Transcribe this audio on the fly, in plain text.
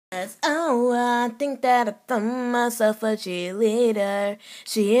Oh, I think that I found myself a cheerleader.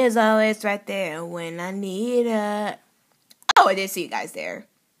 She is always right there when I need her. Oh, I did see you guys there.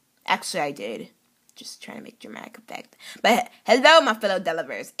 Actually, I did. Just trying to make dramatic effect. But hello, my fellow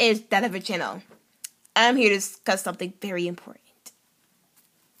Delivers. It's Deliver Channel. I'm here to discuss something very important.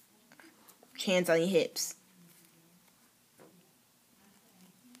 Hands on your hips.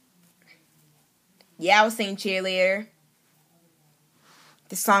 Yeah, I was singing cheerleader.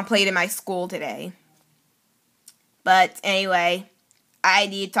 The song played in my school today. But anyway, I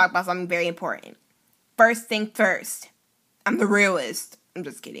need to talk about something very important. First thing first. I'm the realist. I'm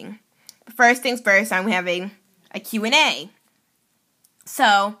just kidding. But first things first, I'm having a Q&A.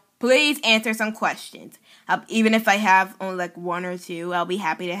 So, please answer some questions. Even if I have only like one or two, I'll be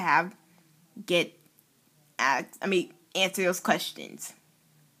happy to answer those questions.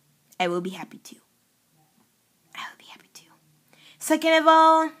 I will be happy to. Second of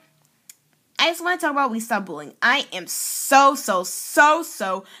all, I just want to talk about We Stop Bullying. I am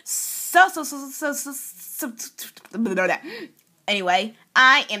Anyway,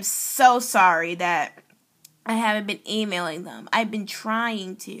 I am so sorry that I haven't been emailing them. I've been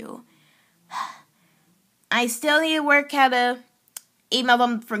trying to. I still need to work how to email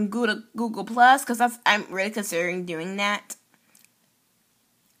them from Google Plus, because I'm really considering doing that.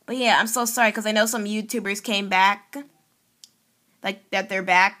 But yeah, I'm so sorry, because I know some YouTubers came back. Like, that they're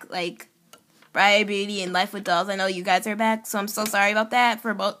back, like Briar Beauty and Life with Dolls. I know you guys are back, so I'm so sorry about that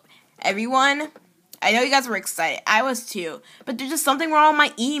for everyone. I know you guys were excited. I was too. But there's just something wrong with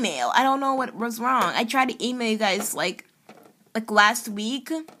my email. I don't know what was wrong. I tried to email you guys like last week.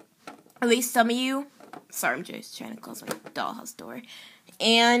 At least some of you. Sorry, I'm just trying to close my dollhouse door.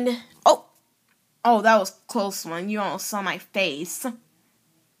 And oh, that was a close one. You almost saw my face.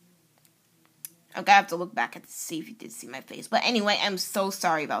 Okay, I have to look back to see if you did see my face. But anyway, I'm so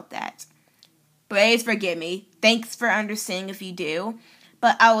sorry about that. Please forgive me. Thanks for understanding if you do.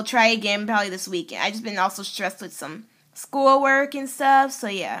 But I will try again probably this weekend. I've just been also stressed with some schoolwork and stuff. So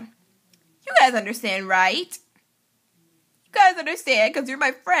yeah. You guys understand, right? You guys understand because you're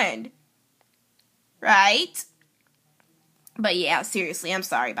my friend. Right? But yeah, seriously, I'm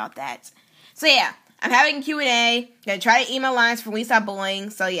sorry about that. So yeah, I'm having a Q&A. Gonna try to email lines from We Stop Bullying.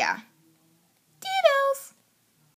 So yeah.